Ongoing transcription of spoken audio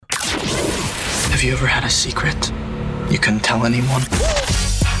Have you ever had a secret you couldn't tell anyone?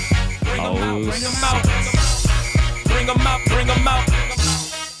 Bring them out.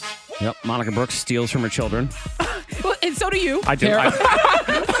 Yep, Monica Brooks steals from her children. Well, and so do you. I do.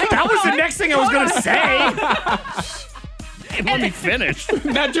 That was the next thing I was going to say. Let me finish.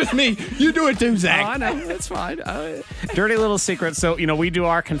 Not just me. You do it too, Zach. Oh, I know. It's fine. Dirty little secret. So, we do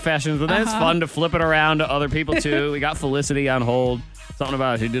our confessions, but then it's fun to flip it around to other people, too. We got Felicity on hold. Something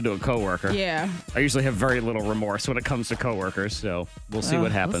about she did to a coworker. Yeah. I usually have very little remorse when it comes to coworkers, so we'll see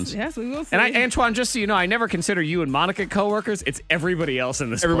what happens. Yes, we will see. And Antoine, just so you know, I never consider you and Monica coworkers. It's everybody else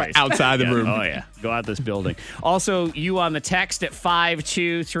in this Everybody place. outside the room. Oh, yeah. Go out this building. Also, you on the text at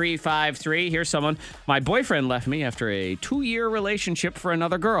 52353. Here's someone. My boyfriend left me after a 2-year relationship for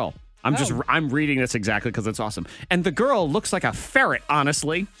another girl. I'm reading this exactly because it's awesome. And the girl looks like a ferret,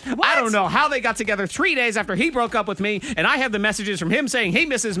 honestly. What? I don't know how they got together 3 days after he broke up with me, and I have the messages from him saying he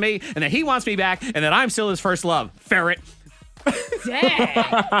misses me and that he wants me back and that I'm still his first love. Ferret.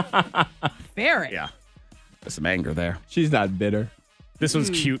 Dang. Ferret. Yeah. There's some anger there. She's not bitter. This was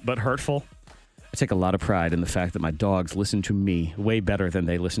cute but hurtful. I take a lot of pride in the fact that my dogs listen to me way better than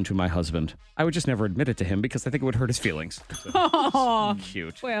they listen to my husband. I would just never admit it to him because I think it would hurt his feelings. So,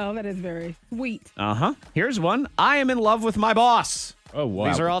 cute. Well, that is very sweet. Here's one. I am in love with my boss. Oh, wow.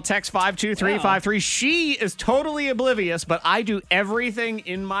 These are all text 52353. She is totally oblivious, but I do everything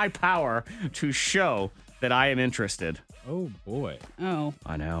in my power to show that I am interested. Oh, boy. Oh.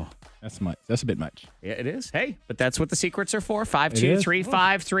 I know. That's much. That's a bit much. Yeah, it is. Hey, but that's what the secrets are for.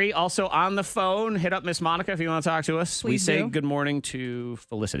 52353. Also on the phone, hit up Miss Monica if you want to talk to us. Please we say do. good morning to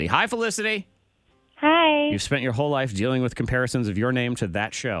Felicity. Hi, Felicity. Hi. You've spent your whole life dealing with comparisons of your name to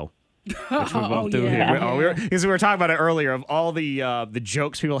that show. Which we won't do yeah. here. Because we were talking about it earlier of all the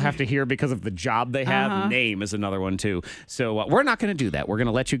jokes people have to hear because of the job they have. Name is another one, too. So we're not going to do that. We're going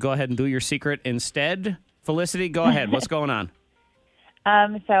to let you go ahead and do your secret instead. Felicity, go ahead. What's going on?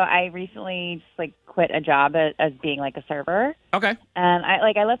 So I recently just quit a job as being a server. Okay. And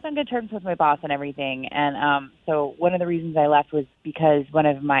I left on good terms with my boss and everything. And so one of the reasons I left was because one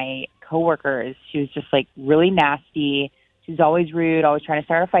of my coworkers, she was just really nasty. She's always rude, always trying to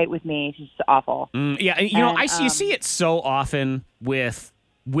start a fight with me. She's just awful. Yeah, and you see it so often with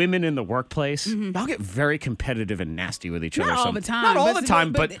women in the workplace. They'll get very competitive and nasty with each other. Not all the time. Not all the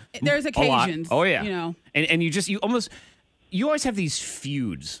time, but there's occasions. Oh, yeah. You know. And you always have these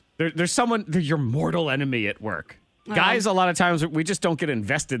feuds. There's someone, they're your mortal enemy at work. Guys, a lot of times, we just don't get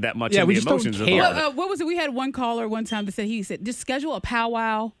invested that much in the emotions of it. What was it? We had one caller one time that said, just schedule a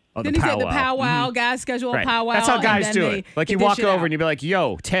powwow. Oh, then the he said the powwow. powwow. Guys schedule a powwow. That's how guys and do then it. You walk over and you be like,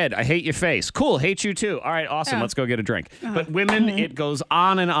 yo, Ted, I hate your face. Cool, hate you too. All right, awesome. Yeah. Let's go get a drink. But women, it goes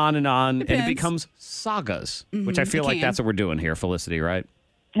on and on and on, and it becomes sagas, which I feel like that's what we're doing here, Felicity, right?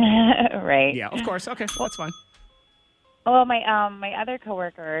 Right. Yeah, of course. Okay, that's fine. Well, my other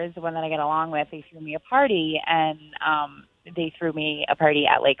coworkers, the one that I get along with, they threw me a party, and they threw me a party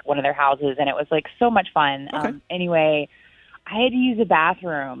at one of their houses, and it was so much fun. Okay. Anyway, I had to use a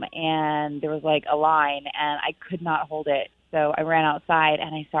bathroom, and there was a line, and I could not hold it. So I ran outside,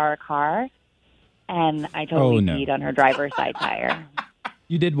 and I saw her car, and I totally peed on her driver's side tire.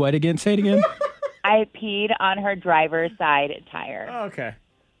 You did what again? Say it again. I peed on her driver's side tire. Okay.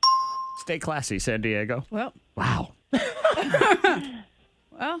 Stay classy, San Diego. Well, wow.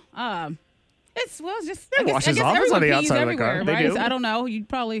 it's just It washes off. It's on the outside of the car. They do. I don't know. You'd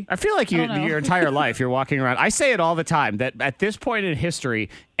probably. I feel like your entire life you're walking around. I say it all the time that at this point in history,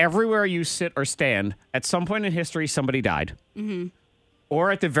 everywhere you sit or stand, at some point in history, somebody died,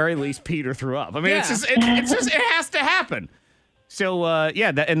 or at the very least, peed or threw up. I mean, it's just it has to happen. So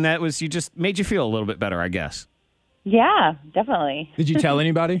that was you just made you feel a little bit better, I guess. Yeah, definitely. Did you tell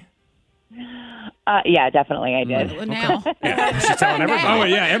anybody? Yeah, definitely I did. Well, now, Yeah, she's telling everybody. Oh,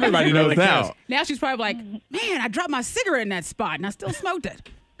 yeah, everybody knows now. now she's probably like, man, I dropped my cigarette in that spot and I still smoked it.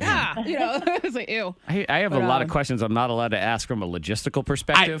 It's like, ew. I have a lot of questions I'm not allowed to ask from a logistical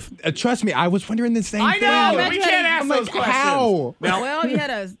perspective. Trust me, I was wondering the same thing. I know. We can't ask I'm those like, questions. how? Well, you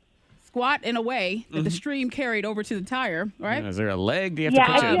had a squat in a way that the stream carried over to the tire, right? Is there a leg? Do you have Yeah,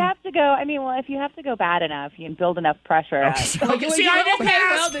 to if put you have to go, if you have to go bad enough, you can build enough pressure up. See, I didn't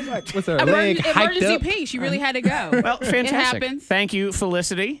ask. Was there a leg hiked Emergency up? pee. She really had to go. Well, fantastic. It happens. Thank you,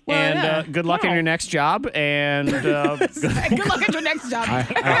 Felicity, Well, and yeah. good luck in your next job. And Good luck at your next job.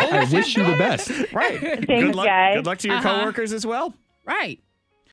 I wish you the best. right, Thanks, good luck. guys. Good luck to your coworkers as well. Right.